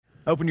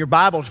Open your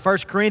Bible to 1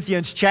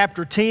 Corinthians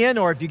chapter 10,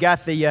 or if you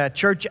got the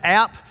church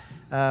app.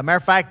 Matter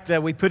of fact,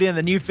 we put in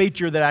the new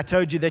feature that I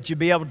told you that you'd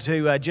be able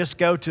to just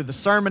go to the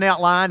sermon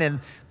outline, and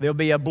there'll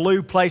be a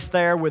blue place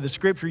there with the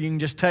scripture. You can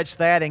just touch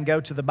that and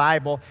go to the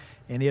Bible,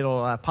 and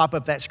it'll pop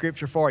up that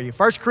scripture for you.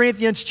 1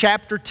 Corinthians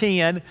chapter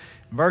 10,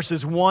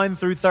 verses 1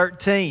 through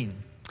 13.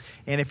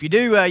 And if you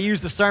do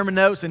use the sermon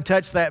notes and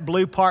touch that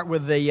blue part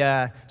with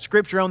the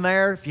scripture on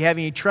there, if you have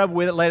any trouble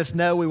with it, let us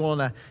know. We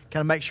want to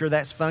kind of make sure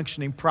that's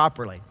functioning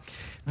properly.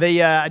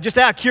 Just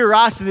out of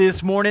curiosity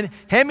this morning,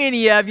 how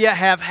many of you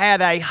have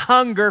had a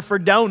hunger for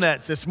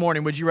donuts this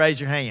morning? Would you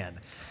raise your hand?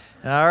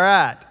 All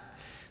right.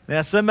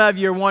 Now, some of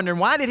you are wondering,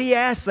 why did he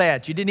ask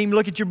that? You didn't even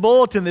look at your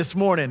bulletin this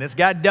morning. It's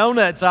got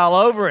donuts all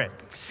over it.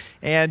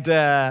 And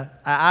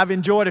I've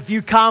enjoyed a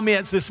few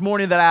comments this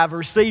morning that I've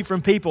received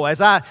from people. As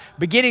I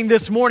beginning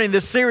this morning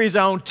this series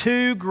on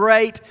too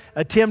great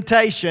a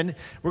temptation,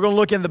 we're going to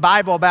look in the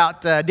Bible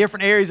about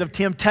different areas of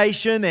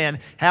temptation and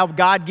how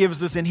God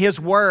gives us in His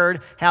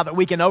Word how that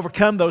we can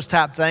overcome those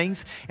type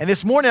things. And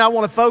this morning I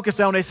want to focus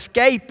on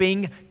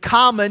escaping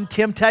common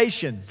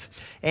temptations.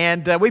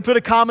 And we put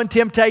a common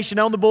temptation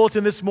on the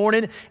bulletin this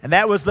morning, and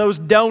that was those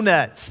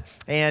donuts.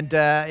 And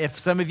if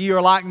some of you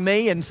are like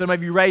me and some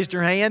of you raised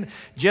your hand,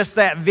 just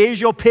that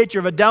visual picture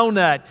of a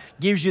donut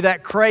gives you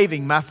that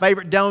craving. My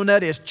favorite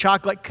donut is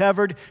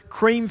chocolate-covered,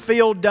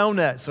 cream-filled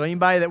donut. So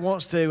anybody that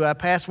wants to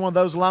pass one of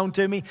those along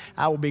to me,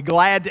 I will be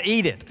glad to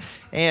eat it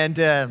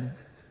and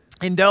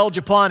indulge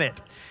upon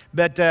it.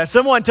 But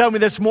someone told me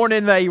this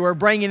morning they were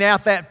bringing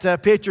out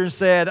that picture and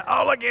said,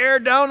 "Oh, look here,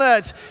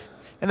 donuts."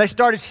 And they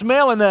started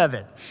smelling of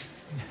it.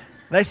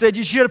 They said,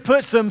 "You should have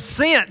put some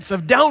scents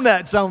of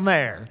donuts on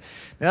there."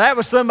 Now, that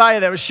was somebody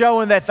that was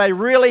showing that they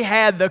really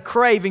had the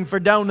craving for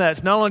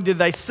donuts. Not only did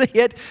they see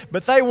it,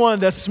 but they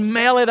wanted to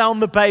smell it on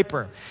the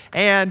paper.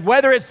 And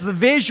whether it's the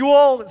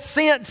visual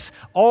sense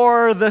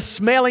or the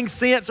smelling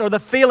sense or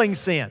the feeling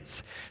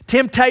sense,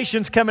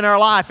 temptations come in our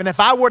life. And if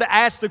I were to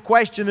ask the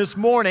question this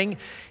morning,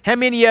 how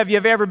many of you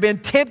have ever been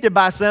tempted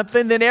by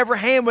something, then every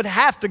hand would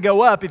have to go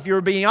up if you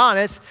were being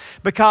honest,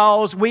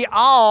 because we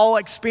all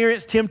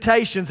experience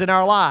temptations in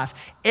our life.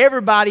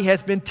 Everybody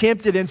has been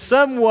tempted in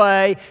some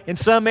way, in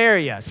some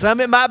area.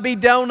 Some it might be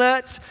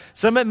donuts,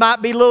 some it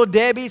might be Little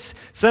Debbie's,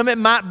 some it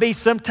might be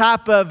some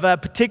type of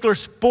particular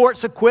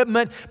sports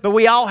equipment, but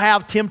we all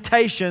have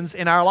temptations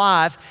in our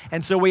life,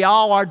 and so we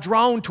all are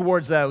drawn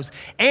towards those.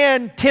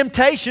 And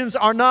temptations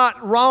are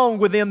not wrong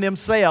within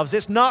themselves.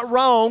 It's not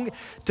wrong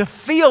to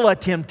feel a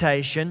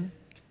temptation,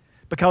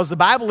 because the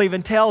Bible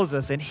even tells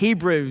us in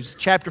Hebrews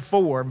chapter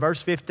 4,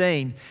 verse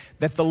 15,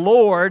 that the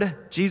Lord,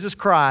 Jesus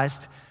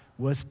Christ,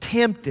 was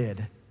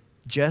tempted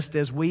just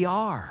as we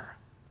are.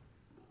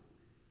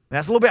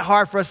 That's a little bit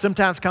hard for us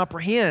sometimes to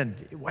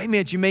comprehend. Wait a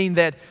minute, you mean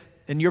that,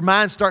 and your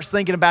mind starts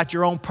thinking about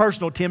your own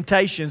personal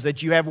temptations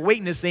that you have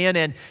weakness in,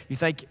 and you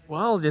think,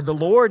 well, did the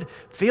Lord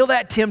feel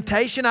that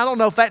temptation? I don't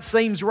know if that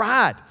seems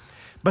right.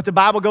 But the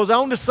Bible goes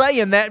on to say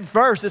in that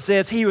verse, it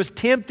says He was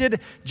tempted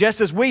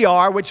just as we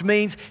are, which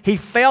means He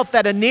felt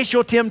that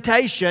initial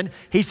temptation,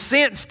 He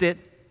sensed it,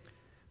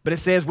 but it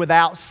says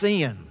without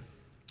sin.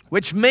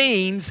 Which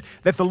means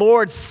that the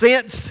Lord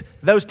sensed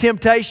those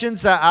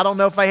temptations. I don't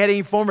know if they had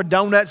any form of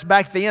donuts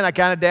back then. I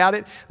kind of doubt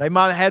it. They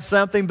might have had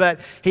something, but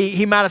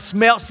he might have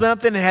smelt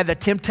something and had the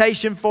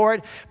temptation for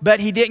it, but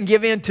He didn't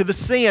give in to the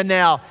sin.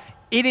 Now,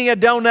 eating a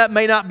donut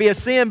may not be a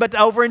sin, but to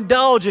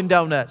overindulge in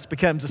donuts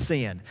becomes a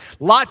sin.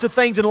 Lots of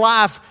things in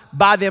life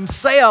by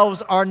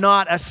themselves are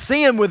not a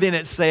sin within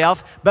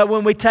itself, but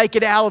when we take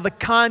it out of the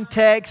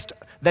context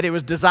that it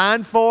was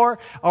designed for,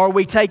 or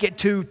we take it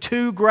to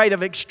too great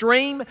of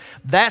extreme,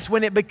 that's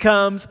when it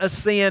becomes a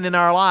sin in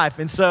our life.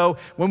 And so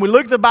when we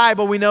look at the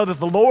Bible, we know that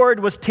the Lord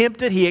was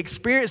tempted. He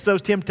experienced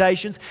those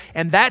temptations,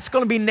 and that's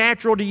going to be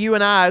natural to you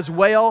and I as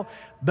well.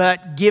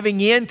 But giving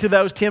in to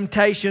those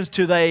temptations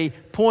to the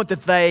point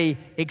that they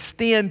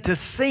extend to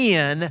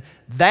sin,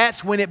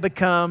 that's when it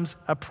becomes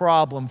a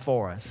problem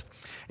for us.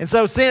 And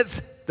so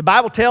since the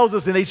Bible tells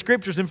us in these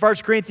scriptures in 1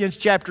 Corinthians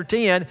chapter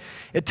 10,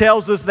 it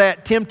tells us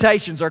that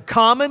temptations are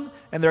common,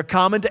 and they're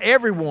common to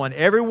everyone.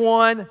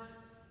 Everyone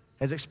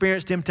has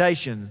experienced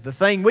temptations. The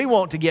thing we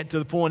want to get to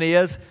the point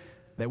is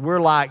that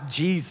we're like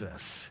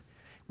Jesus.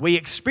 We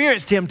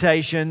experience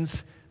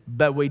temptations,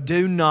 but we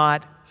do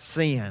not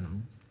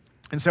sin.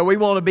 And so we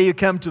want to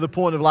come to the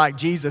point of like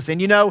Jesus.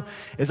 And you know,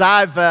 as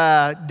I've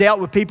dealt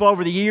with people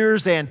over the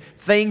years and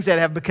things that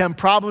have become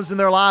problems in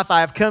their life,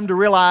 I have come to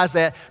realize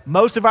that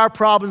most of our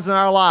problems in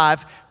our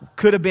life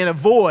could have been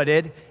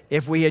avoided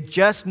if we had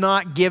just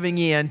not given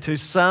in to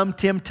some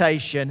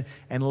temptation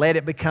and let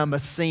it become a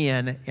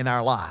sin in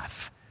our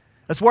life.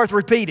 That's worth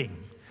repeating.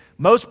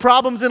 Most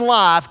problems in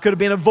life could have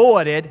been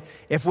avoided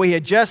if we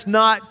had just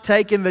not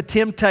taken the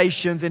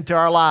temptations into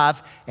our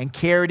life and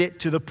carried it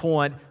to the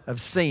point of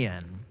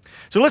sin.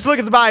 So let's look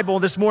at the Bible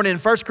this morning in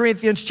 1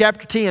 Corinthians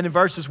chapter 10 and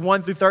verses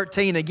 1 through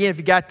 13. Again, if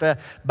you got the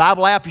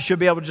Bible app, you should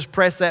be able to just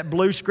press that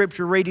blue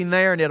scripture reading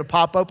there and it'll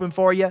pop open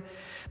for you.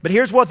 But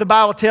here's what the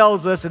Bible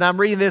tells us, and I'm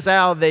reading this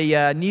out of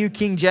the New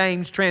King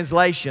James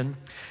translation.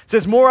 It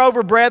says,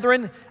 "Moreover,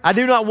 brethren, I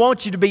do not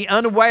want you to be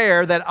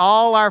unaware that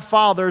all our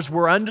fathers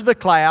were under the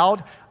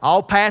cloud,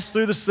 all passed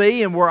through the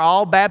sea, and were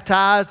all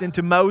baptized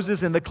into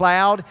Moses in the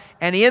cloud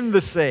and in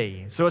the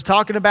sea." So it's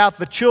talking about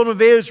the children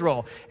of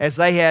Israel as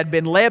they had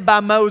been led by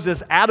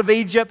Moses out of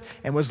Egypt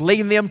and was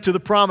leading them to the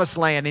promised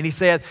land. And he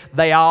said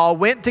they all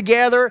went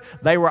together.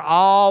 They were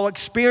all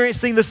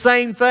experiencing the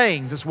same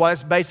things. That's what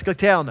it's basically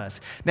telling us.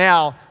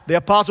 Now, the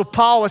Apostle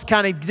Paul was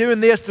kind of doing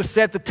this to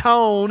set the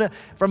tone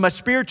from a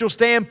spiritual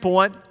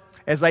standpoint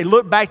as they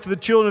look back to the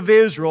children of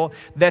Israel,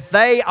 that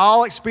they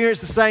all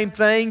experienced the same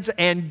things,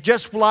 and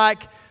just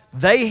like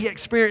they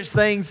experienced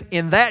things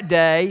in that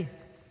day,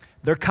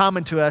 they're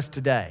common to us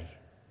today.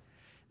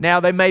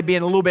 Now, they may be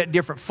in a little bit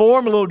different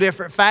form, a little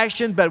different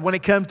fashion, but when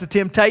it comes to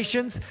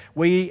temptations,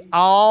 we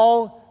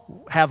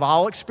all have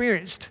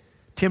experienced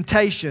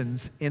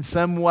temptations in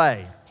some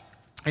way.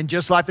 And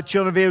just like the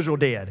children of Israel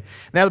did.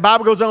 Now, the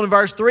Bible goes on in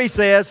verse 3,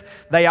 says,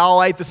 they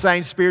all ate the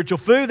same spiritual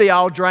food. They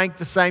all drank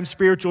the same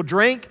spiritual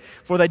drink.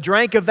 For they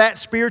drank of that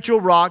spiritual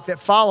rock that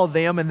followed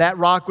them, and that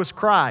rock was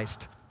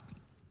Christ.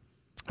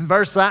 And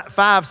verse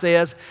 5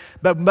 says,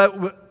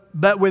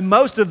 But with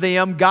most of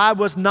them, God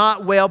was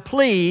not well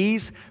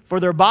pleased, for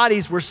their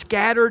bodies were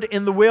scattered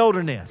in the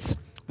wilderness.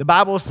 The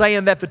Bible is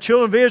saying that the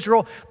children of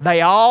Israel,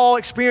 they all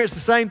experienced the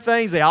same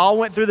things. They all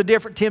went through the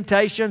different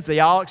temptations. They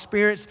all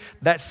experienced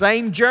that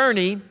same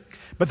journey.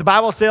 But the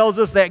Bible tells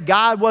us that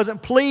God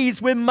wasn't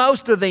pleased with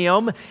most of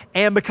them.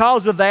 And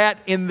because of that,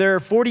 in their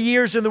 40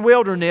 years in the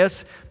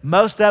wilderness,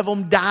 most of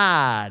them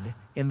died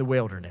in the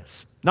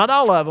wilderness. Not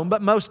all of them,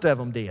 but most of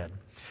them did.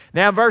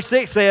 Now, verse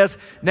 6 says,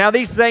 "Now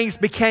these things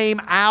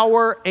became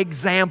our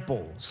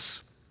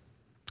examples."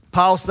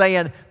 Paul's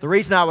saying, the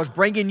reason I was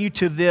bringing you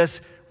to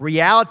this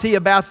reality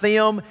about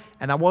them,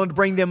 and I wanted to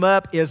bring them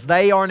up, is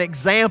they are an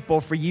example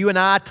for you and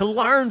I to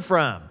learn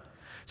from.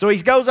 So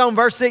he goes on,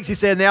 verse 6, he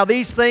said, "Now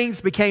these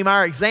things became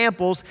our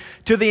examples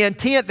to the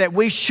intent that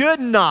we should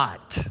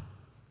not."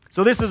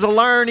 So this is a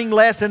learning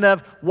lesson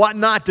of what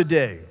not to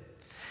do.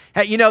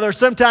 Hey, you know, there's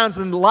sometimes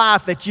in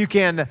life that you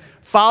can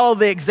follow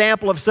the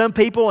example of some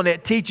people and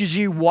it teaches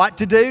you what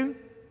to do.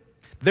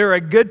 They're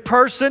a good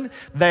person.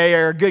 They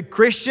are a good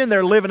Christian.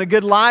 They're living a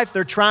good life.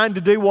 They're trying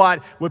to do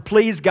what would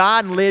please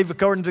God and live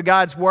according to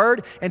God's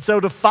Word. And so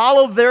to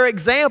follow their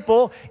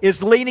example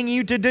is leading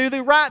you to do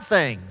the right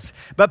things.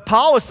 But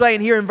Paul is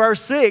saying here in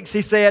verse 6,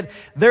 he said,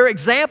 their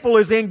example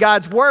is in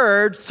God's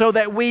Word so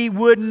that we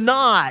would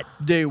not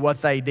do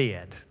what they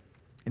did.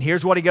 And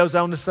here's what he goes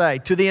on to say,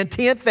 "To the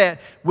intent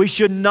that we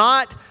should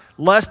not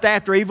lust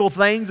after evil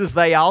things as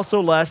they also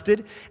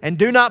lusted, and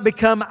do not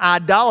become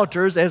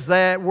idolaters as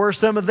that were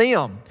some of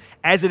them.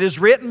 As it is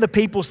written, the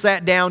people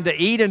sat down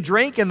to eat and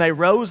drink, and they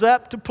rose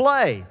up to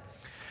play.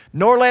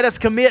 Nor let us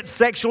commit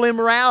sexual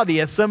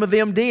immorality as some of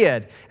them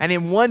did. And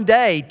in one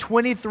day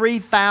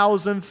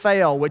 23,000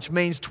 fell," which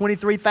means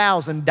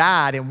 23,000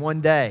 died in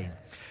one day.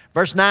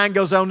 Verse 9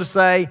 goes on to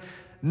say,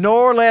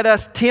 "Nor let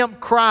us tempt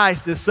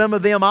Christ as some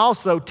of them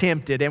also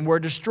tempted and were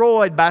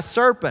destroyed by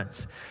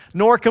serpents.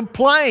 Nor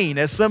complain,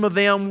 as some of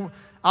them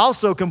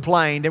also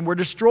complained and were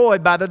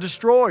destroyed by the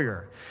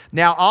destroyer.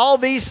 Now all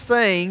these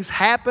things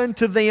happened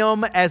to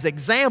them as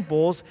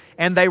examples,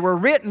 and they were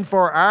written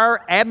for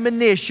our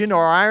admonition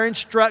or our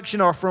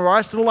instruction or for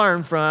us to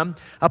learn from,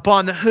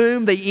 upon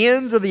whom the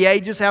ends of the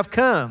ages have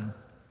come."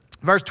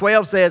 Verse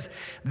 12 says,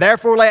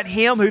 "Therefore let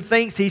him who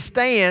thinks he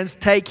stands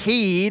take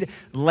heed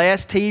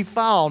lest he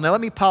fall." Now let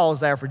me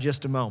pause there for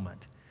just a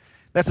moment.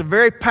 That's a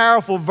very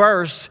powerful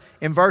verse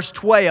in verse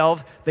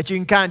 12 that you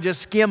can kind of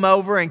just skim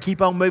over and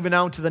keep on moving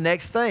on to the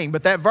next thing.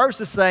 But that verse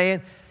is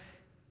saying,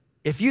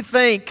 if you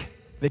think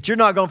that you're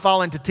not going to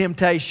fall into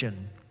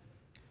temptation,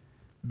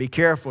 be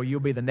careful,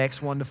 you'll be the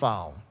next one to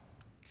fall.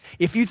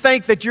 If you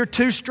think that you're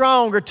too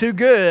strong or too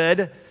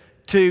good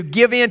to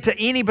give in to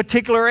any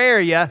particular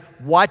area,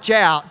 watch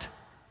out,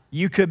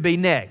 you could be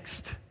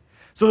next.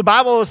 So the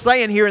Bible is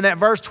saying here in that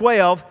verse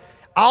 12,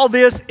 all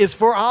this is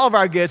for all of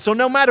our good. So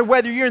no matter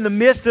whether you're in the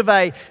midst of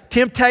a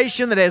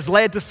temptation that has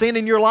led to sin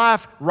in your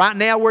life right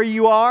now where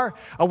you are,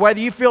 or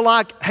whether you feel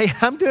like, hey,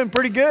 I'm doing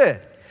pretty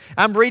good.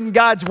 I'm reading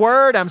God's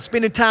Word. I'm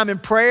spending time in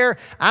prayer.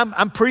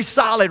 I'm pretty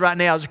solid right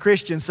now as a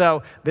Christian,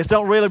 so this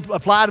don't really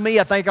apply to me.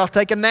 I think I'll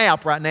take a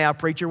nap right now,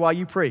 preacher, while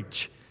you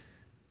preach.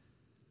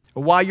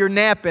 Or while you're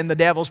napping, the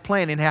devil's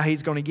planning how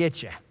he's going to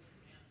get you.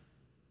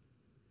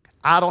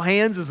 Idle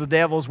hands is the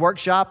devil's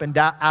workshop, and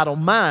idle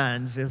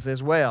minds is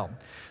as well.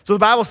 So the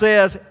Bible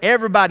says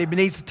everybody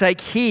needs to take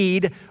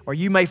heed, or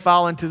you may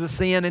fall into the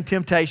sin and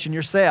temptation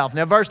yourself.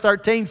 Now verse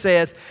 13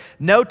 says,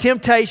 "No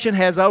temptation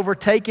has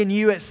overtaken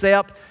you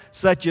except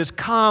such as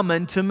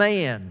common to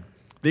man."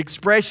 The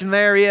expression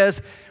there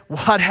is,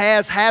 what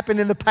has happened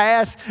in the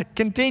past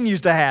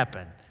continues to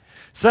happen.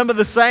 Some of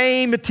the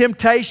same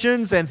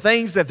temptations and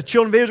things that the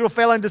children of Israel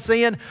fell into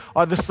sin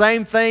are the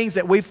same things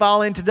that we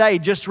fall in today.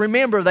 Just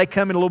remember, they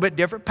come in a little bit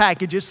different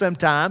packages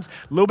sometimes,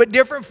 a little bit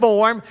different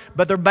form,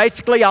 but they're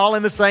basically all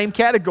in the same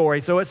category.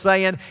 So it's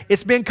saying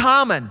it's been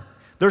common.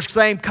 There's the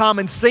same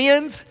common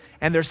sins,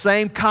 and there's the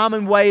same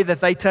common way that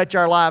they touch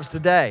our lives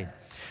today.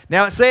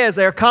 Now it says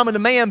they are common to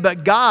man,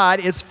 but God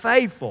is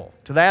faithful.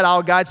 To that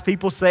all God's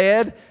people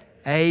said,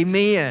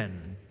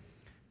 amen.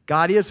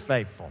 God is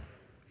faithful.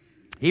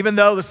 Even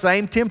though the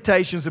same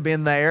temptations have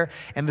been there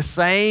and the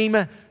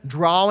same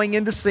drawing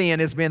into sin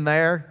has been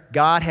there,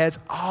 God has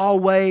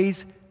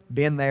always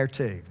been there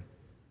too.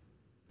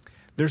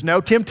 There's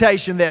no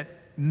temptation that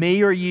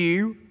me or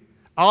you,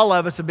 all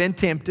of us have been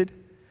tempted.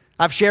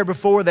 I've shared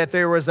before that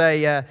there was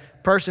a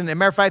person, as a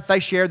matter of fact, they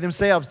shared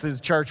themselves to the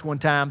church one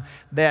time,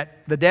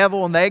 that the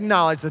devil, and they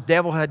acknowledged the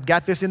devil had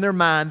got this in their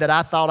mind that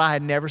I thought I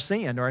had never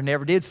sinned or I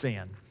never did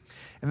sin.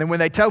 And then when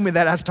they told me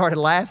that, I started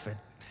laughing.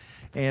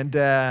 And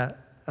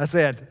I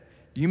said,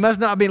 you must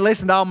not be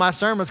listening to all my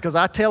sermons because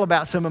I tell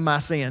about some of my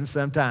sins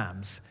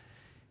sometimes.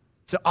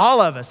 So all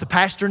of us, the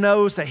pastor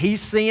knows that he's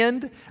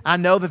sinned. I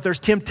know that there's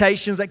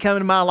temptations that come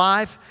into my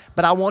life,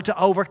 but I want to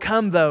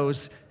overcome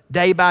those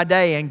day by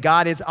day, and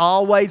God is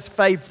always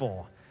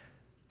faithful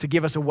to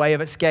give us a way of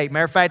escape.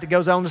 Matter of fact, it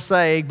goes on to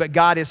say, but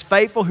God is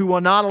faithful who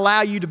will not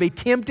allow you to be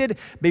tempted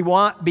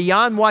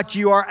beyond what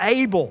you are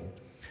able,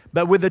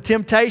 but with the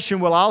temptation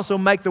will also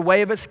make the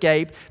way of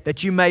escape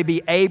that you may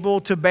be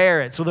able to bear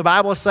it. So the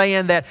Bible is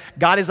saying that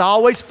God is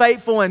always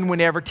faithful, and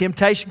whenever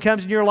temptation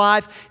comes in your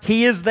life,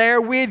 He is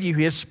there with you.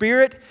 His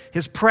Spirit,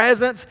 His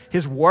presence,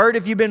 His Word,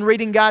 if you've been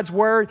reading God's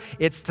Word,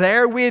 it's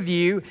there with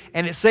you,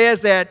 and it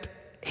says that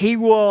He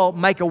will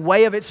make a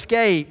way of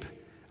escape,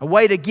 a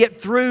way to get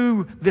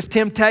through this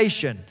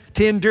temptation,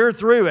 to endure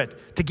through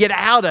it, to get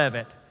out of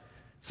it,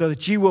 so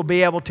that you will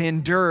be able to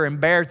endure and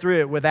bear through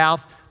it without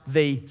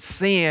the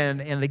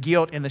sin and the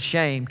guilt and the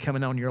shame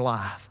coming on your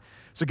life.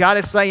 So God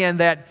is saying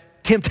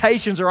that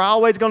temptations are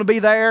always going to be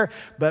there,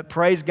 but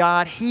praise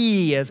God,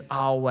 He is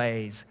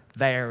always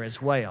there as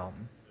well.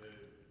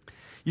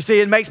 You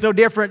see, it makes no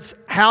difference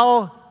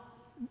how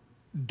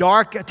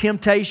dark a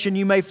temptation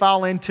you may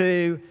fall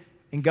into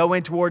and go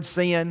in towards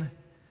sin,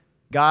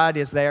 God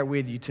is there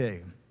with you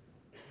too.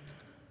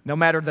 No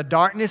matter the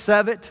darkness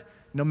of it,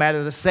 no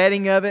matter the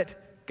setting of it,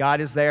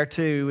 God is there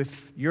too.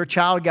 If you're a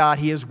child of God,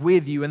 He is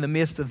with you in the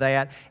midst of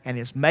that and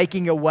is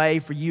making a way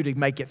for you to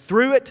make it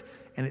through it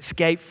and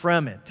escape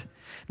from it.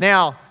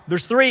 Now,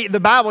 there's the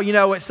Bible,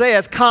 it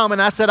says common.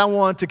 I said I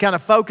want to kind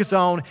of focus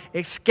on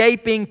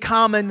escaping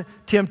common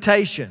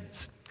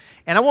temptations.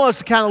 And I want us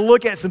to kind of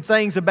look at some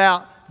things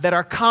that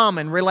are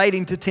common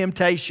relating to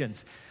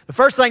temptations. The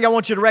first thing I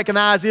want you to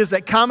recognize is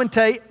that common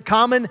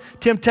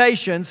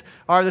temptations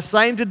are the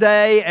same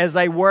today as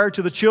they were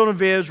to the children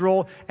of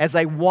Israel as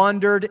they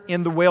wandered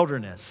in the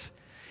wilderness.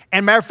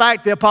 And matter of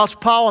fact, the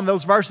Apostle Paul in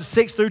those verses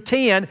 6 through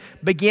 10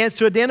 begins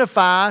to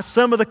identify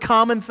some of the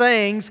common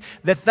things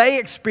that they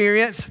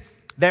experienced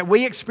that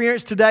we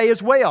experience today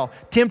as well.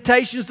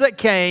 Temptations that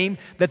came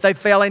that they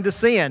fell into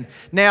sin.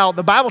 Now,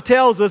 the Bible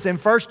tells us in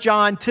 1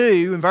 John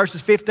 2, in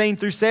verses 15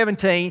 through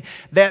 17,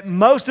 that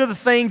most of the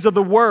things of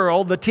the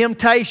world, the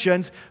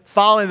temptations,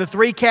 fall into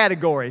three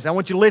categories. I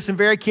want you to listen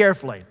very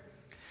carefully.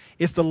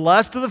 It's the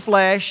lust of the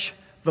flesh,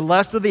 the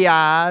lust of the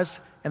eyes,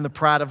 and the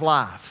pride of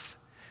life.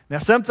 Now,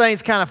 some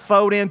things kind of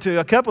fold into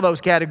a couple of those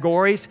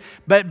categories,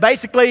 but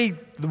basically,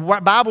 the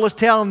Bible is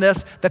telling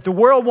us that the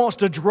world wants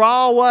to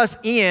draw us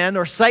in,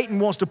 or Satan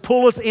wants to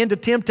pull us into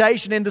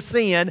temptation, into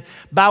sin,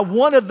 by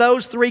one of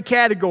those three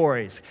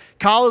categories,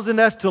 causing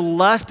us to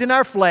lust in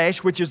our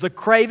flesh, which is the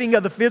craving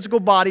of the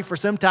physical body for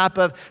some type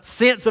of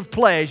sense of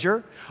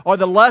pleasure, or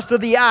the lust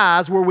of the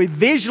eyes, where we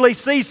visually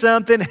see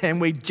something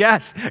and we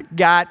just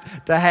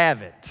got to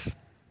have it.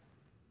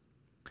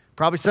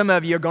 Probably some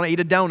of you are going to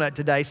eat a donut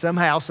today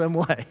somehow, some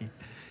way,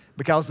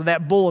 because of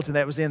that bulletin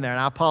that was in there. And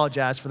I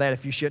apologize for that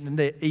if you shouldn't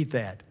eat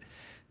that.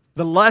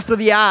 The lust of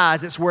the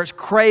eyes, it's where it's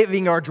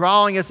craving or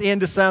drawing us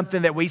into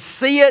something that we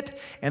see it,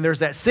 and there's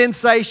that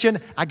sensation,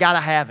 I got to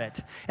have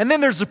it. And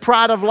then there's the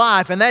pride of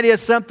life, and that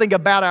is something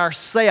about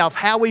ourselves,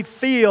 how we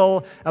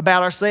feel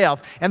about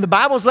ourselves. And the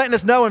Bible's letting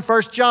us know in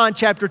 1 John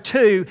chapter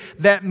 2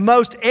 that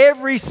most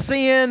every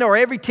sin or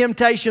every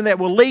temptation that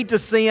will lead to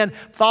sin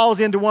falls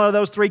into one of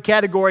those three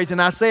categories.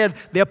 And I said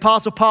the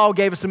Apostle Paul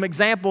gave us some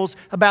examples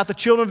about the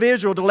children of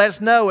Israel to let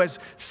us know it's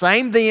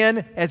same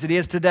then as it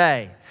is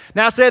today.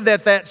 Now, I said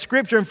that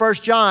scripture in 1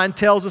 John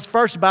tells us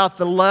first about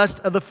the lust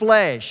of the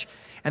flesh.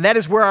 And that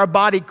is where our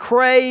body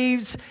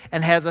craves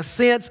and has a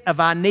sense of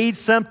I need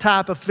some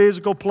type of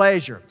physical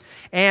pleasure.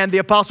 And the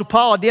Apostle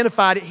Paul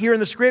identified it here in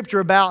the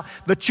scripture about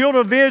the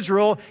children of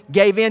Israel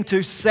gave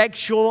into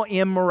sexual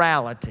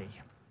immorality.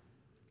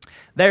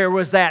 There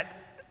was that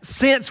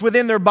sense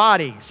within their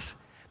bodies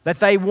that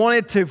they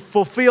wanted to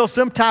fulfill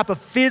some type of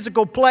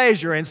physical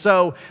pleasure, and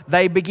so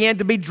they began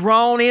to be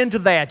drawn into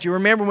that. You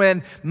remember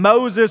when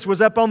Moses was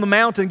up on the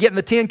mountain getting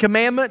the 10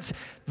 Commandments?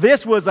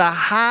 This was a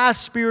high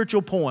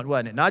spiritual point,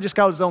 wasn't it? Not just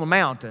because it's on the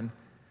mountain.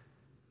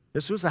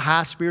 This was a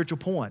high spiritual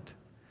point.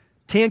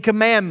 10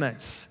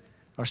 Commandments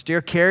are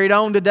still carried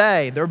on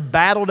today. They're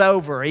battled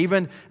over.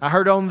 Even I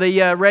heard on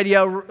the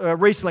radio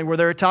recently where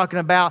they were talking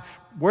about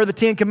where the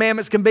Ten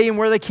Commandments can be and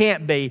where they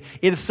can't be.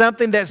 It is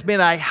something that's been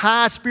a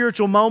high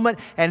spiritual moment,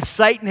 and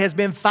Satan has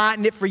been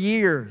fighting it for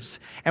years.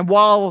 And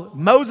while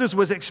Moses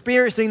was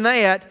experiencing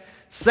that,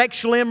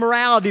 sexual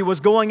immorality was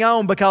going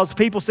on because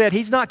people said,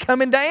 he's not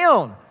coming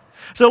down.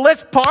 So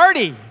let's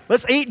party.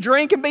 Let's eat,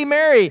 drink, and be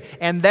merry.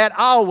 And that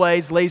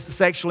always leads to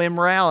sexual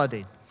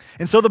immorality.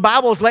 And so the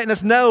Bible is letting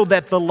us know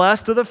that the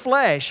lust of the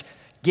flesh,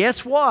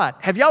 guess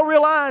what? Have y'all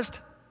realized?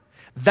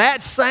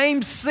 That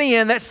same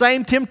sin, that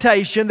same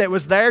temptation that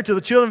was there to the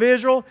children of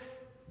Israel,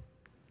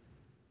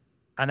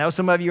 I know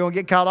some of you are going to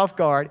get caught off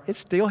guard. It's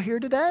still here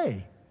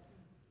today.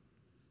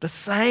 The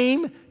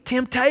same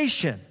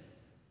temptation.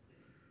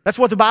 That's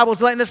what the Bible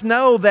is letting us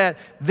know, that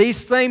these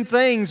same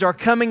things are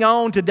coming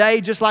on today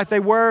just like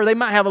they were. They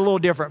might have a little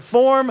different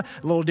form,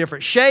 a little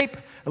different shape,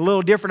 a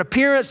little different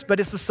appearance, but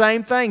it's the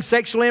same thing,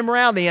 sexual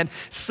immorality. And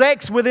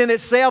sex within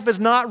itself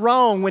is not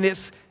wrong when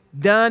it's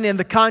done in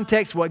the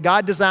context of what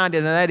God designed it,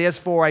 and that is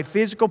for a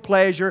physical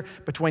pleasure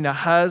between a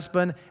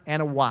husband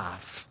and a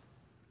wife,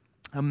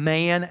 a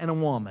man and a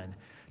woman.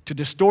 To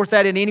distort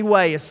that in any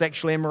way is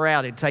sexual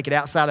immorality. To take it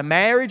outside of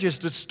marriage is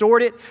to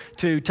distort it.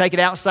 To take it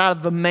outside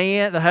of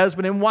the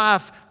husband and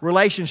wife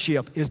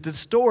relationship is to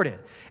distort it.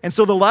 And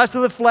so the lust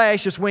of the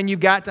flesh is when you've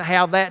got to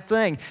have that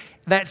thing,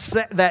 that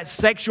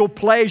sexual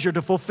pleasure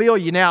to fulfill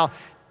you. Now,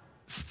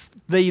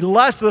 the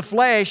lust of the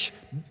flesh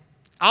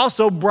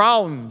also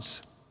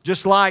broadens.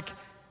 Just like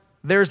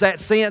there's that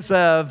sense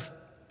of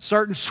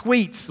certain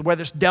sweets,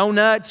 whether it's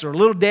donuts or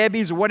Little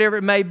Debbie's or whatever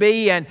it may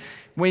be, and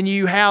when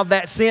you have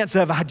that sense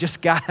of, I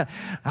got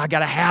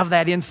to have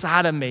that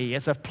inside of me.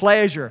 It's a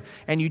pleasure,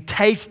 and you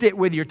taste it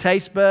with your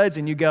taste buds,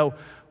 and you go,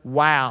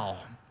 wow.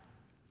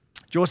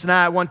 Joyce and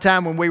I, at one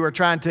time when we were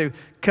trying to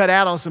cut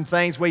out on some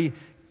things, we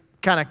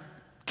kind of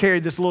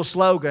carried this little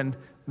slogan,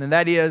 and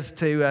that is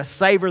to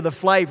savor the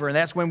flavor. And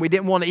that's when we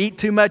didn't want to eat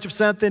too much of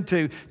something,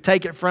 to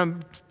take it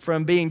from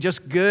being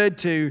just good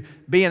to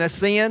being a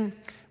sin.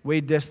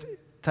 We'd just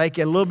take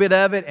a little bit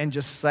of it and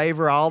just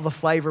savor all the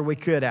flavor we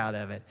could out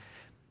of it.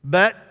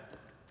 But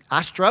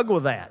I struggle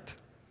with that.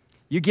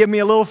 You give me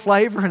a little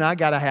flavor and I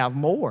got to have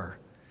more,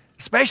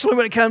 especially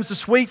when it comes to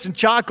sweets and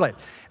chocolate.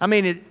 I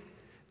mean,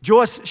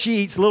 Joyce, she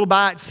eats little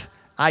bites.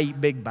 I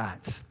eat big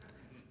bites.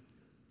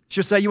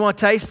 She'll say, you want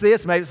to taste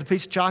this? Maybe it's a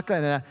piece of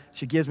chocolate. And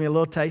she gives me a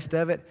little taste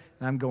of it.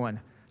 And I'm going,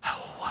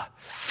 oh,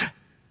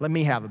 let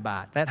me have a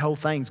bite. That whole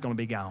thing's going to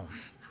be gone.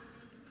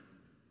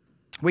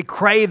 We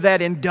crave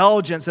that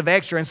indulgence of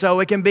extra. And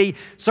so it can be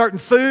certain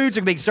foods,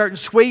 it can be certain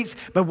sweets.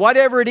 But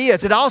whatever it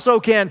is, it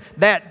also can,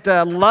 that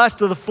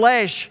lust of the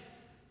flesh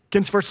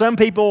can, for some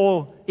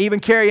people, even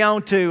carry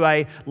on to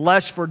a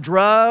lust for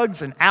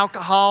drugs and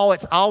alcohol.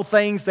 It's all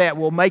things that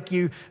will make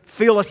you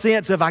feel a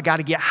sense of, I got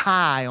to get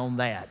high on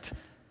that.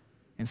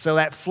 And so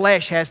that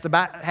flesh has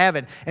to have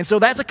it. And so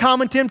that's a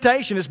common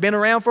temptation. It's been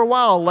around for a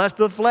while,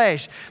 lust of the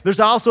flesh. There's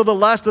also the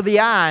lust of the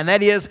eye, and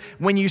that is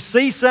when you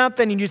see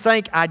something and you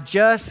think, I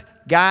just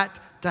got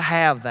to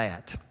have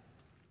that.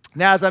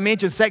 Now, as I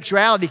mentioned,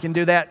 sexuality can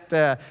do that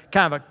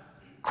kind of a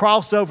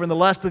crossover in the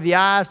lust of the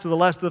eyes to the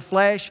lust of the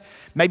flesh.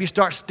 Maybe you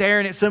start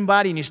staring at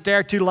somebody and you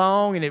stare too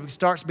long and it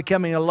starts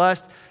becoming a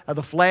lust of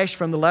the flesh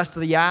from the lust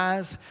of the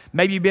eyes.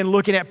 Maybe you've been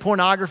looking at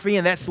pornography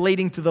and that's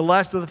leading to the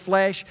lust of the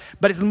flesh.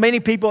 But it's many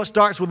people, it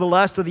starts with the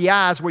lust of the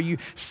eyes where you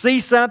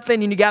see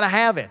something and you got to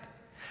have it.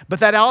 But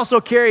that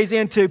also carries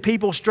into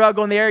people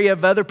struggle in the area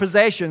of other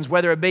possessions,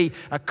 whether it be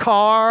a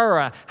car or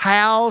a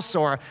house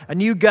or a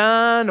new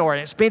gun or an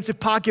expensive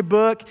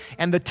pocketbook,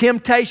 and the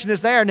temptation is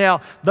there.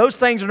 Now, those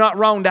things are not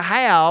wrong to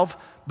have,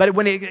 but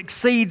when it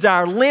exceeds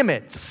our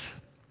limits,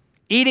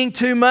 eating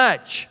too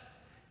much,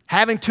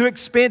 having too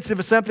expensive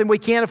of something we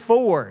can't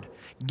afford,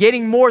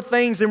 getting more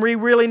things than we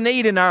really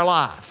need in our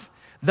life,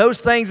 those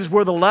things is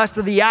where the lust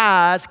of the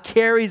eyes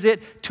carries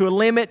it to a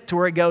limit to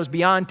where it goes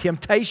beyond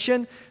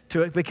temptation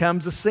till it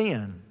becomes a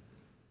sin.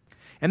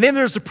 And then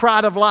there's the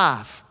pride of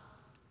life.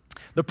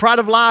 The pride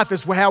of life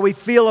is how we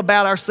feel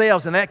about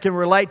ourselves, and that can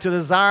relate to the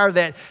desire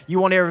that you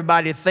want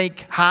everybody to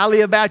think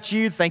highly about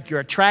you, think you're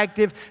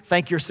attractive,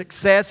 think you're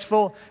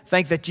successful,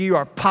 think that you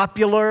are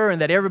popular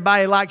and that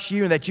everybody likes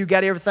you and that you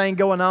got everything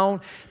going on.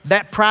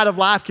 That pride of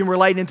life can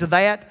relate into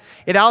that.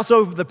 It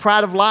also, the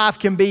pride of life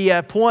can be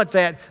a point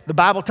that the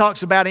Bible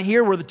talks about in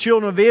here where the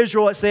children of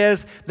Israel, it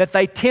says that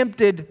they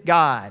tempted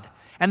God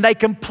and they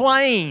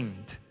complained.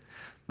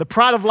 The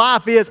pride of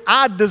life is,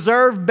 I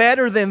deserve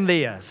better than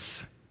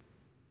this.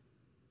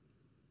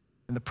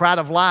 And the pride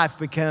of life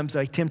becomes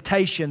a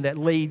temptation that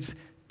leads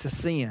to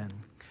sin.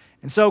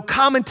 And so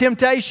common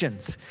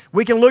temptations.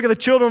 We can look at the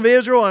children of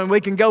Israel and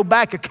we can go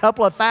back a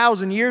couple of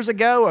thousand years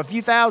ago, or a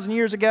few thousand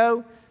years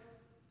ago.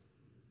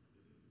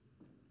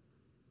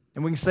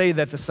 And we can see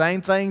that the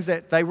same things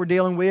that they were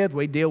dealing with,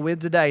 we deal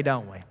with today,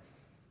 don't we?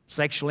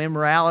 Sexual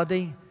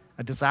immorality,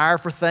 a desire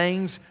for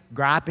things,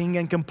 griping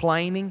and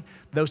complaining.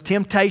 Those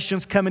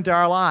temptations come into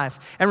our life.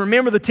 And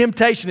remember, the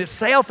temptation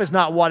itself is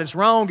not what is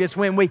wrong. It's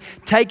when we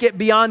take it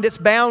beyond its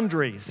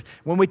boundaries,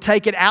 when we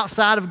take it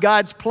outside of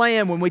God's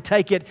plan, when we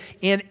take it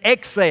in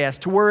excess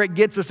to where it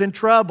gets us in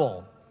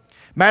trouble.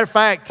 Matter of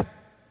fact,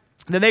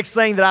 The next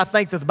thing that I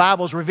think that the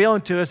Bible is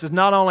revealing to us is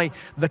not only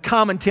the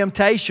common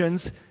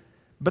temptations,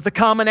 but the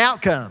common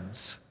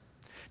outcomes.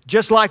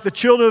 Just like the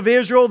children of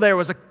Israel, there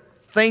was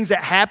things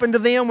that happened to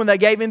them when they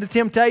gave in to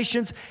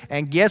temptations,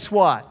 and guess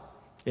what?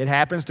 It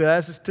happens to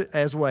us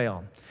as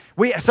well.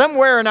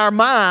 Somewhere in our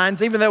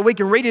minds, even though we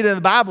can read it in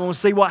the Bible and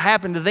see what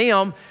happened to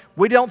them,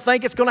 we don't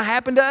think it's going to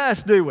happen to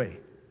us, do we?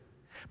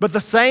 But the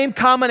same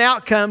common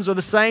outcomes are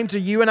the same to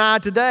you and I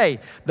today.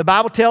 The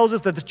Bible tells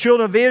us that the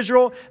children of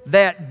Israel,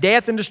 that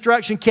death and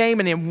destruction came,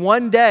 and in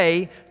one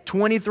day,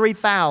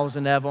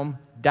 23,000 of them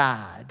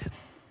died.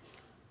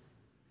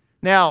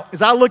 Now,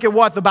 as I look at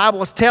what the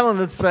Bible is telling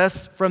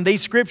us from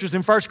these scriptures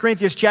in 1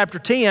 Corinthians chapter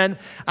 10,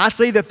 I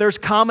see that there's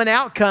common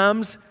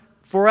outcomes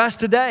for us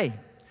today.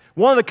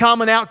 One of the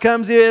common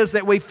outcomes is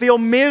that we feel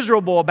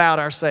miserable about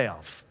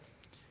ourselves.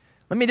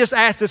 Let me just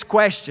ask this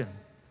question.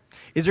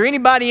 Is there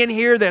anybody in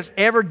here that's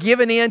ever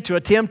given in to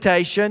a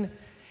temptation,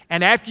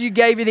 and after you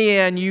gave it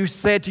in, you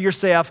said to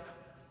yourself,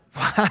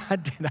 why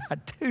did I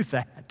do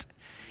that?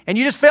 And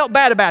you just felt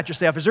bad about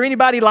yourself. Is there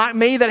anybody like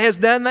me that has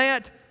done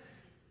that?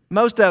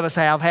 Most of us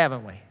have,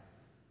 haven't we?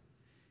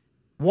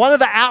 One of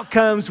the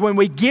outcomes when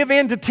we give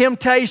in to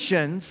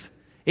temptations,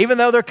 even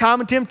though they're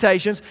common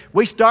temptations,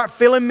 we start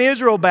feeling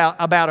miserable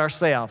about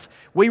ourselves.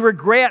 We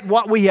regret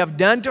what we have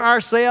done to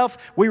ourselves.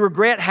 We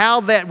regret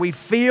how that we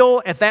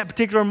feel at that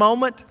particular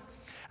moment.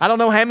 I don't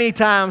know how many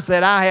times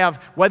that I have,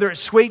 whether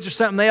it's sweets or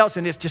something else,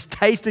 and it's just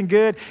tasting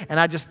good,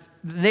 and the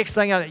next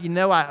thing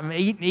I'm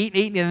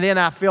eating, and then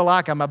I feel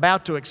like I'm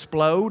about to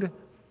explode.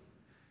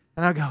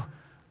 And I go,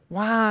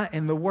 why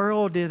in the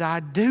world did I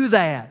do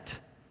that?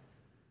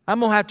 I'm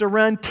going to have to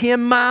run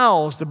 10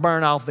 miles to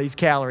burn off these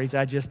calories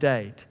I just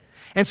ate.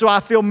 And so I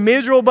feel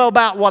miserable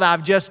about what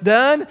I've just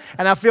done,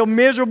 and I feel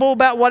miserable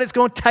about what it's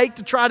going to take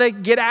to try to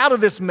get out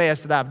of this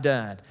mess that I've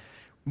done.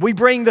 We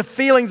bring the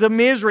feelings of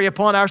misery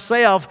upon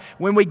ourselves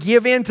when we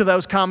give in to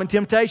those common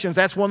temptations.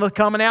 That's one of the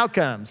common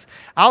outcomes.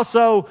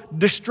 Also,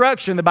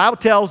 destruction. The Bible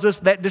tells us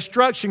that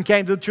destruction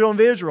came to the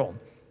children of Israel.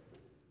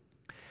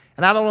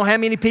 And I don't know how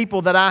many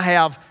people that I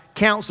have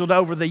counseled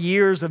over the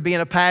years of being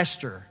a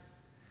pastor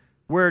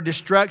where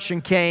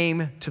destruction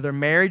came to their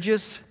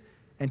marriages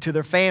and to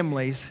their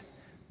families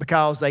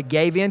because they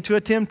gave in to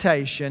a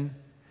temptation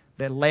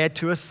that led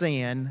to a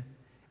sin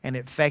and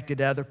it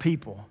affected other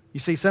people.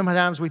 You see,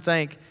 sometimes we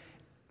think,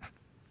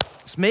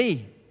 it's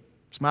me,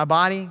 it's my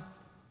body,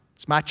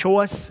 it's my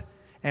choice,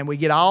 and we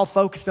get all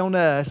focused on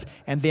us,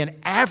 and then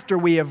after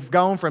we have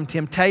gone from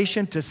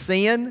temptation to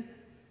sin,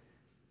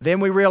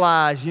 then we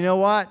realize, you know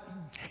what?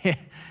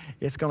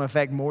 It's going to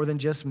affect more than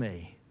just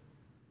me.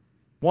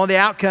 One of the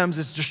outcomes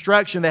is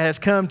destruction that has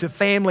come to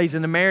families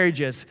and to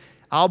marriages,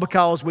 all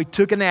because we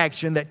took an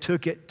action that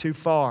took it too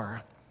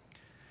far.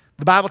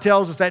 The Bible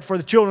tells us that for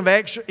the children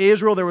of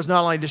Israel, there was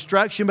not only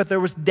destruction, but there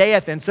was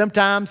death, and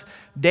sometimes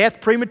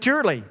death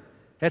prematurely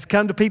has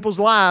come to people's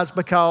lives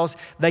because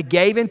they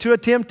gave into a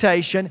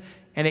temptation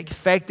and it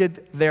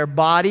affected their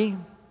body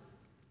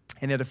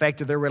and it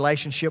affected their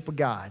relationship with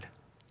God.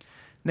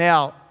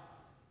 Now,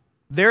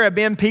 there have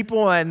been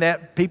people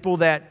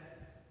that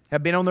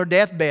have been on their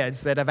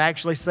deathbeds that have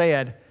actually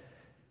said,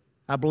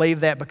 I believe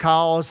that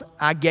because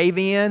I gave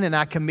in and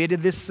I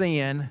committed this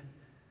sin,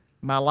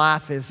 my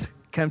life has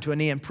come to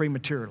an end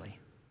prematurely.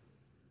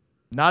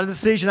 Not a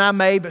decision I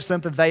made, but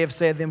something they have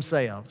said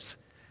themselves.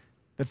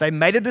 That they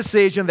made a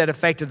decision that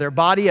affected their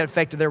body, it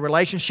affected their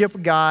relationship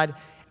with God,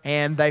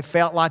 and they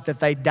felt like that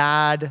they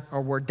died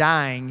or were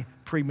dying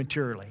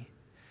prematurely.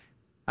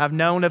 I've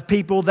known of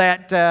people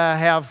that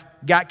have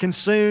got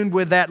consumed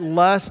with that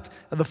lust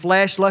of the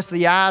flesh, lust of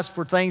the eyes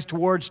for things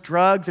towards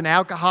drugs and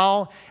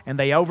alcohol, and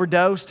they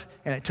overdosed,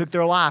 and it took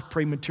their life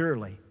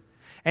prematurely.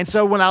 And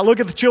so when I look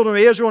at the children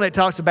of Israel and it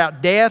talks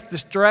about death,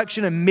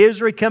 destruction, and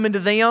misery coming to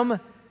them,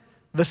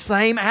 the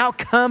same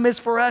outcome is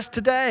for us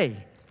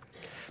today.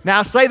 Now,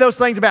 I say those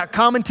things about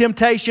common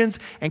temptations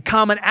and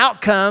common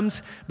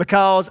outcomes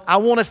because I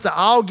want us to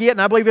all get,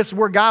 and I believe this is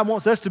where God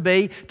wants us to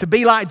be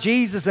like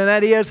Jesus, and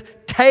that is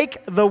take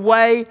the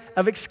way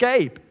of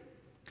escape.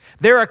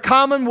 There are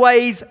common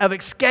ways of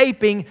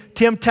escaping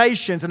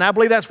temptations, and I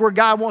believe that's where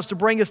God wants to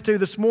bring us to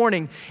this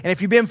morning. And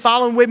if you've been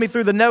following with me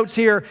through the notes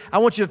here, I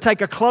want you to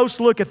take a close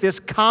look at this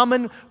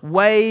common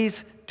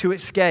ways to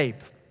escape.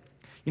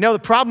 You know, the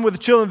problem with the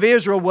children of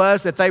Israel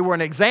was that they were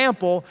an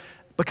example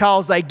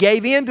because they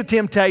gave in to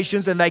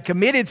temptations and they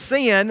committed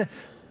sin,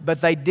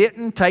 but they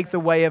didn't take the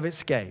way of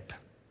escape.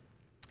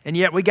 And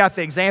yet we got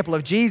the example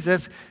of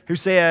Jesus who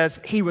says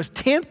he was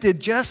tempted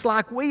just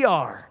like we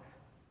are.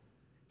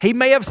 He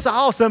may have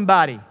saw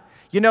somebody.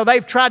 You know,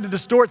 they've tried to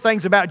distort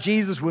things about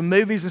Jesus with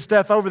movies and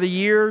stuff over the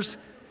years,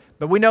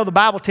 but we know the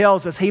Bible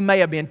tells us he may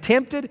have been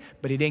tempted,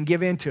 but he didn't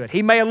give in to it.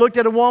 He may have looked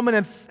at a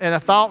woman and a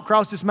thought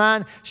crossed his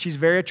mind, she's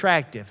very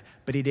attractive,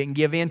 but he didn't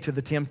give in to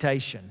the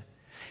temptation.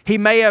 He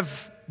may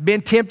have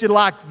been tempted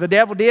like the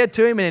devil did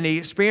to him, and he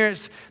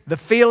experienced the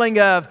feeling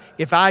of,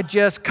 if I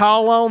just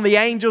call on the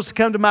angels to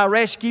come to my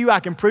rescue, I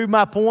can prove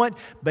my point,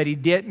 but he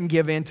didn't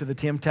give in to the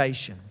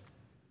temptation.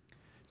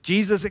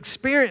 Jesus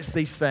experienced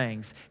these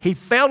things. He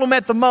felt them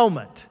at the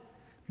moment,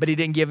 but he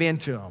didn't give in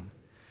to them.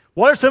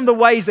 What are some of the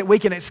ways that we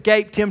can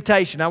escape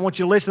temptation? I want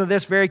you to listen to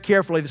this very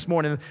carefully this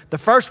morning. The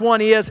first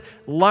one is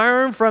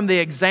learn from the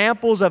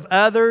examples of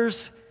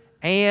others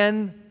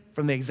and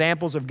from the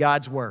examples of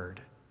God's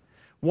Word.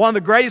 One of the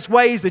greatest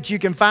ways that you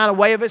can find a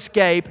way of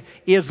escape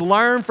is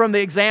learn from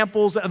the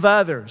examples of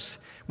others.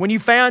 When you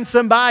find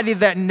somebody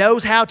that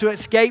knows how to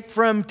escape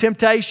from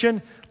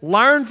temptation,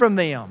 learn from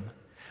them.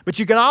 But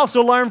you can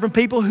also learn from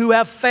people who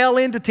have fell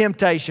into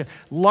temptation.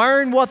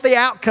 Learn what the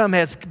outcome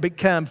has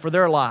become for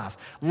their life.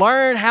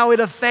 Learn how it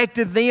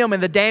affected them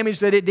and the damage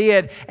that it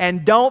did.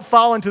 And don't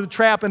fall into the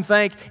trap and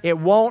think, it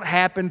won't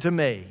happen to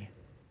me.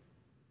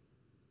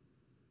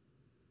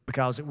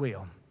 Because it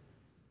will.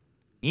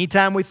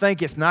 Anytime we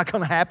think it's not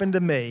going to happen to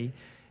me,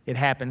 it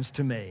happens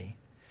to me.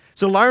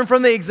 So learn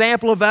from the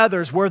example of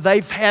others where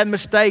they've had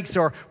mistakes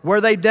or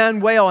where they've done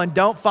well, and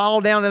don't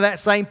fall down in that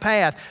same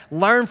path.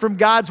 Learn from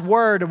God's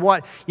Word of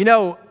what,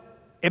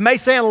 it may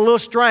sound a little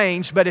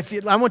strange, but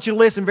I want you to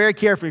listen very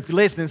carefully. If you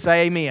listen and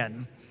say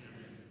amen.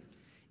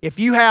 If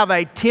you have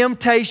a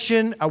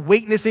temptation, a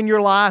weakness in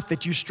your life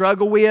that you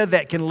struggle with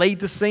that can lead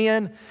to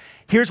sin,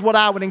 here's what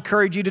I would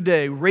encourage you to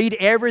do. Read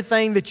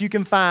everything that you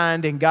can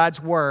find in God's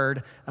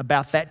Word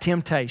about that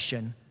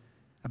temptation,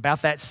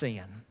 about that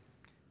sin.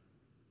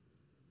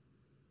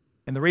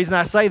 And the reason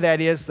I say that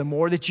is the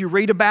more that you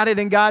read about it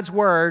in God's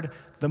Word,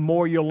 the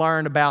more you'll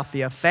learn about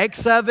the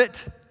effects of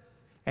it,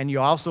 and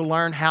you'll also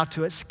learn how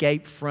to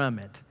escape from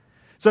it.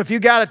 So if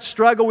you've got a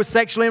struggle with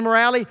sexual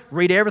immorality,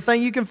 read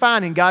everything you can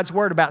find in God's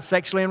Word about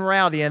sexual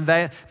immorality and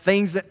the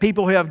things that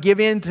people who have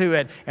given into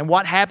it and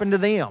what happened to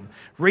them.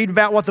 Read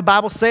about what the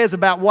Bible says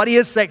about what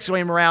is sexual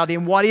immorality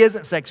and what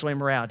isn't sexual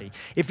immorality.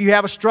 If you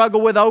have a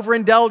struggle with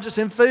overindulgence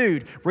in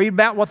food, read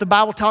about what the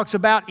Bible talks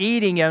about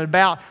eating and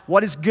about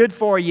what is good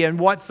for you and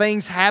what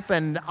things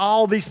happen,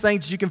 all these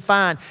things you can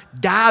find.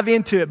 Dive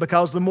into it,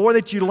 because the more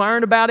that you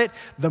learn about it,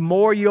 the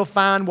more you'll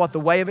find what the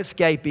way of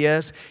escape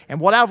is.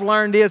 And what I've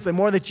learned is the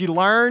more that you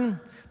learn,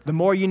 the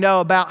more you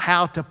know about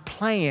how to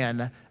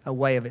plan a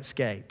way of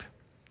escape.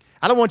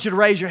 I don't want you to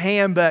raise your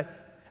hand, but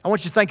I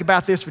want you to think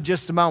about this for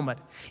just a moment.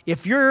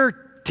 If your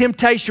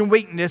temptation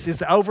weakness is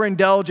to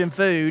overindulge in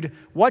food,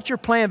 what's your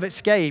plan of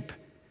escape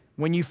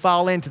when you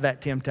fall into that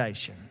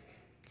temptation?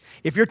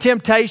 If your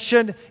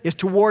temptation is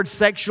towards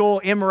sexual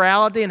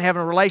immorality and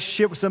having a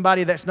relationship with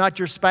somebody that's not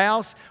your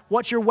spouse,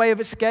 what's your way of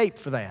escape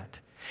for that?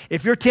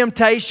 If your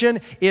temptation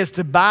is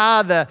to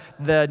buy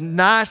the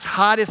nice,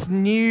 hottest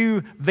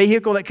new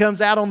vehicle that comes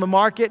out on the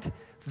market,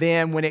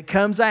 then when it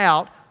comes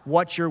out,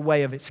 what's your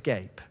way of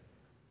escape?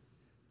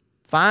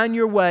 Find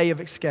your way of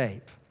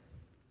escape.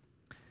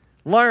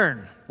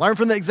 Learn. Learn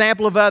from the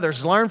example of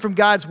others. Learn from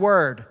God's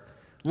Word.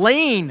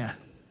 Lean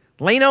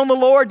on the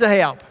Lord to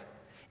help.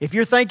 If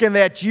you're thinking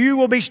that you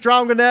will be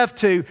strong enough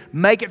to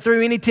make it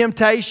through any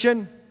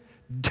temptation,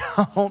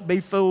 don't be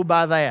fooled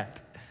by that.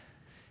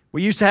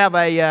 We used to have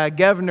a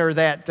governor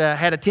that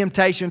had a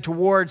temptation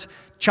towards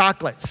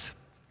chocolates.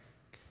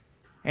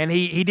 And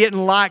he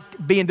didn't like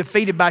being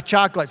defeated by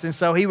chocolates. And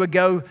so he would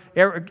go,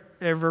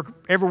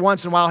 every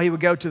once in a while, he would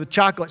go to the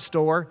chocolate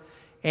store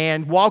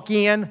and walk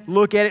in,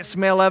 look at it,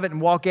 smell of it,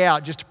 and walk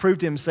out just to prove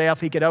to himself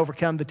he could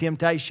overcome the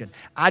temptation.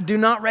 I do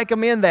not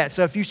recommend that.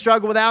 So if you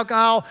struggle with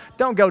alcohol,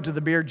 don't go to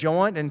the beer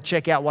joint and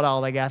check out what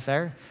all they got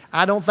there.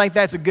 I don't think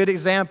that's a good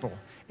example.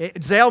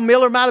 Zell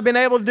Miller might have been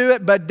able to do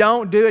it, but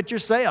don't do it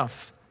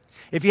yourself.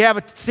 If you have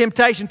a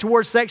temptation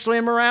towards sexual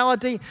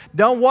immorality,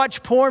 don't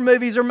watch porn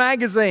movies or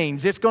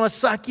magazines. It's going to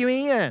suck you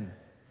in.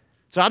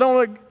 So I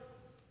don't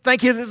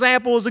think his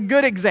example is a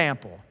good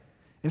example.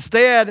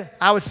 Instead,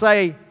 I would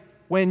say,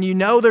 when you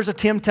know there's a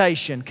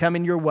temptation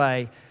coming your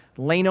way,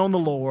 lean on the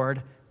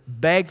Lord,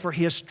 beg for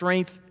His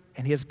strength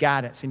and His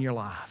guidance in your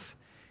life.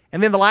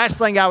 And then the last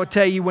thing I would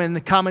tell you when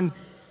the common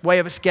way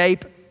of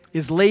escape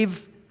is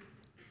leave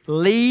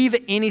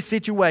any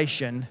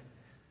situation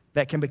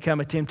that can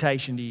become a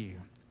temptation to you.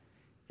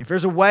 If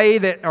there's a way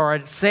that, or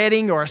a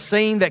setting or a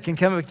scene that can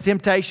become a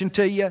temptation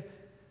to you,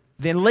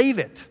 then leave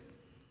it.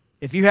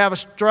 If you have a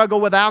struggle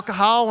with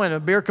alcohol and a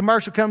beer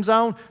commercial comes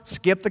on,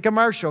 skip the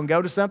commercial and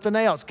go to something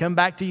else. Come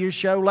back to your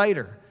show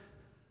later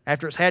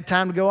after it's had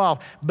time to go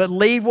off. But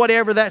leave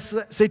whatever that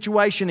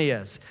situation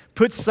is.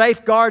 Put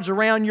safeguards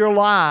around your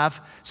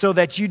life so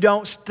that you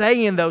don't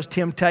stay in those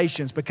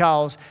temptations,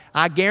 because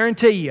I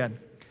guarantee you,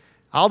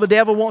 all the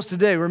devil wants to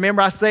do,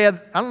 remember I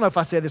don't know if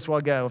I said this a while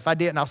ago. If I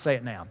didn't, I'll say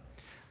it now.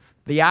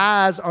 The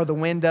eyes are the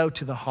window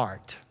to the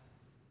heart.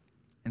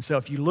 And so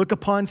if you look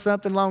upon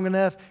something long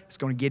enough, it's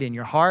going to get in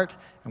your heart.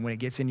 And when it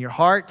gets in your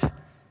heart,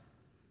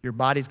 your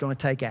body's going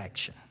to take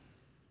action.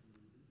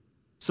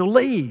 So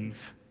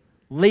leave.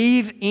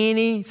 Leave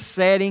any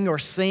setting or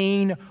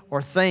scene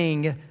or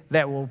thing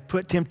that will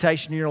put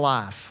temptation in your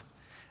life.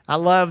 I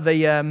love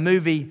the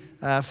movie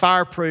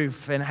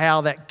Fireproof, and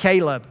how that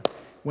Caleb,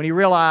 when he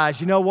realized,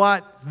 you know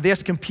what?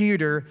 This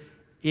computer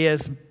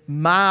is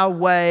my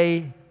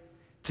way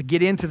to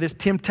get into this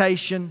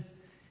temptation.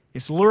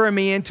 It's luring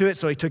me into it,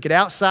 so he took it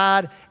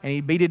outside and he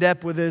beat it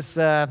up with his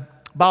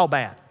ball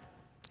bat.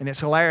 And it's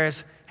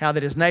hilarious how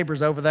that his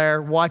neighbor's over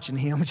there watching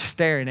him, just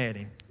staring at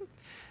him.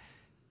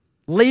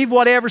 Leave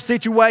whatever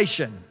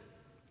situation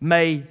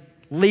may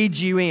lead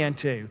you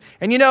into.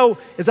 And you know,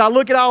 as I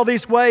look at all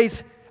these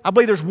ways, I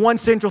believe there's one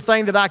central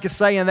thing that I could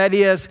say, and that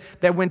is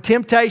that when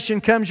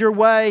temptation comes your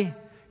way,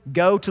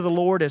 go to the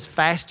Lord as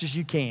fast as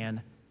you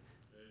can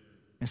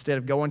instead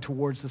of going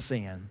towards the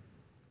sin.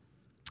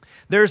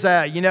 There's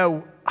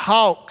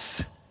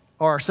hawks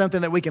are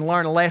something that we can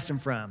learn a lesson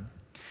from.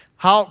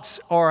 Hawks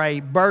are a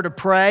bird of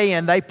prey,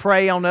 and they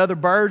prey on other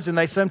birds, and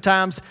they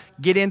sometimes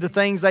get into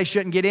things they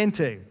shouldn't get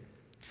into.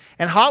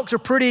 And hawks are a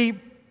pretty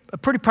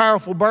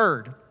powerful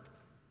bird.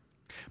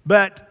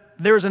 But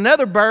there's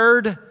another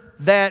bird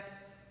that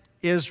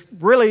is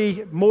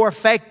really more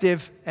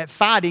effective at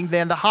fighting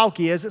than the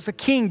hawk is. It's a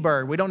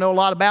kingbird. We don't know a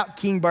lot about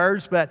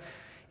kingbirds, but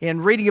in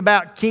reading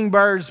about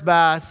kingbirds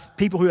by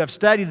people who have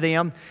studied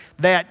them,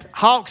 that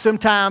hawks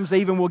sometimes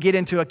even will get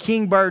into a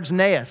kingbird's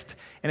nest.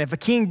 And if a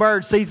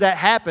kingbird sees that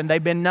happen,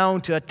 they've been known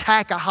to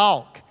attack a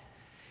hawk.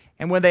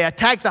 And when they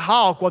attack the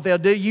hawk, what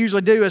they'll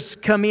usually do is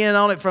come in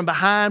on it from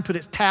behind, put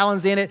its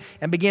talons in it,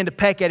 and begin to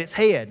peck at its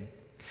head.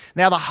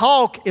 Now, the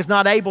hawk is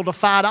not able to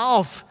fight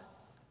off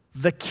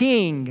the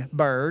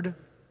kingbird,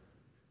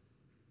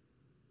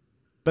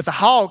 but the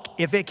hawk,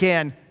 if it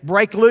can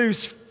break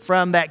loose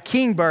from that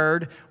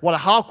kingbird, what a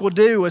hawk will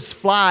do is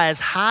fly as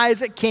high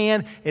as it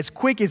can, as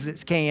quick as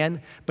it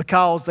can,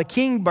 because the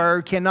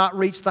kingbird cannot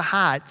reach the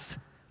heights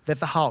that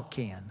the hawk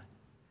can.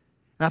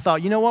 And I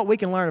thought, you know what? We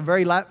can learn a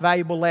very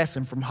valuable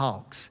lesson from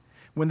hawks.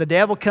 When the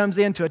devil comes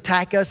in to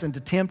attack us and to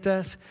tempt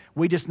us,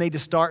 we just need to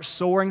start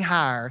soaring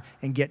higher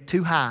and get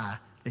too high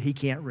that he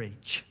can't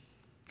reach.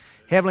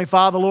 Heavenly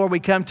Father, Lord, we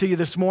come to you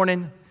this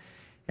morning.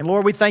 And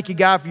Lord, we thank you,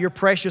 God, for your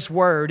precious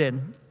word.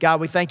 And God,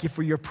 we thank you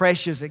for your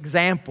precious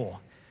example.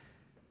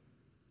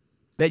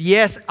 That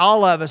yes,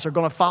 all of us are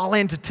going to fall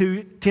into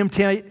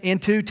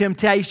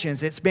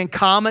temptations. It's been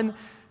common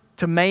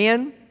to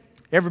man.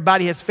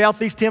 Everybody has felt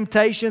these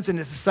temptations, and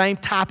it's the same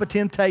type of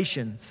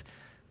temptations.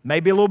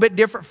 Maybe a little bit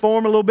different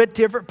form, a little bit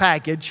different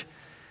package.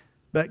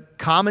 But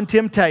common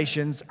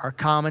temptations are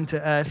common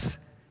to us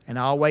and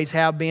always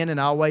have been and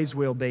always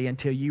will be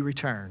until you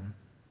return.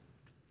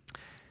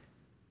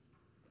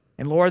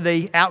 And Lord,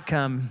 the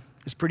outcome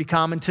is pretty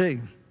common too.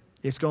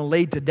 It's going to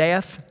lead to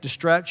death,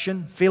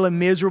 destruction, feeling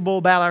miserable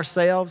about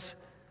ourselves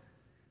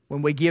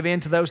when we give in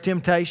to those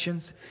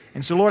temptations.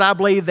 And so, Lord, I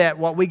believe that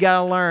what we got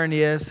to learn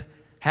is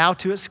how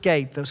to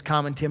escape those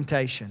common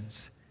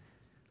temptations.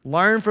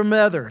 Learn from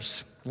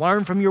others.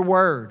 Learn from your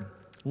word.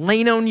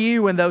 Lean on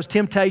you when those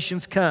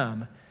temptations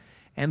come.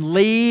 And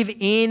leave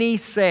any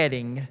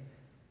setting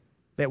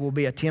that will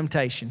be a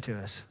temptation to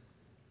us.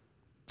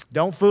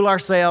 Don't fool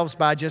ourselves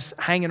by just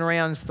hanging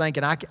around and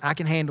thinking, I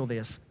can handle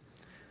this.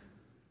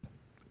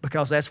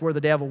 Because that's where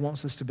the devil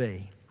wants us to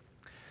be.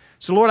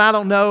 So Lord, I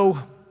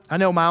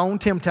know my own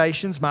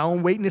temptations, my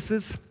own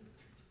weaknesses.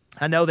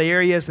 I know the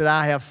areas that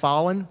I have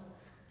fallen.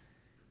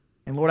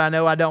 And Lord, I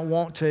know I don't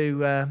want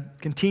to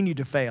continue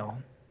to fail.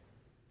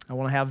 I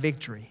want to have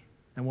victory.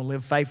 I want to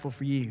live faithful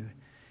for you.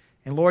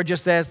 And Lord,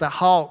 just as the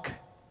hawk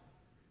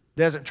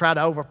doesn't try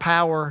to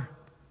overpower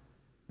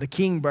the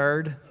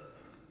kingbird,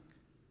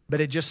 but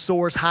it just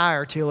soars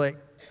higher till it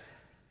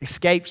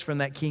escapes from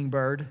that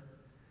kingbird.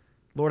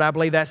 Lord, I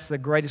believe that's the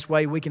greatest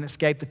way we can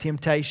escape the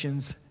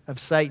temptations of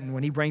Satan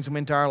when he brings them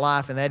into our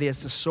life, and that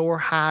is to soar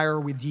higher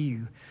with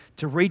you,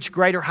 to reach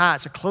greater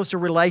heights, a closer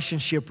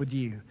relationship with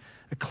you,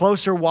 a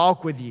closer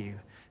walk with you,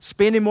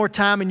 spending more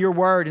time in your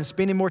word and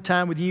spending more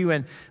time with you.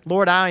 And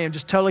Lord, I am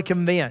just totally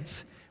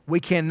convinced we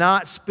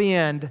cannot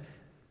spend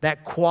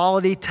that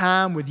quality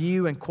time with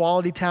you and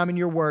quality time in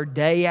your word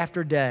day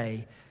after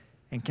day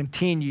and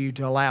continue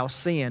to allow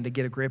sin to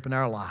get a grip in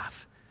our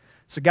life.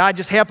 So God,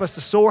 just help us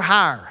to soar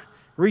higher,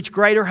 reach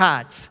greater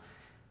heights.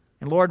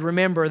 And Lord,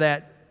 remember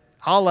that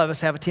all of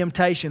us have a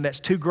temptation that's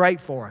too great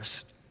for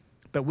us,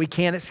 but we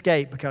can't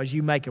escape because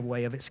you make a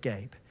way of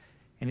escape.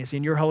 And it's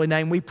in your holy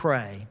name we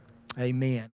pray. Amen.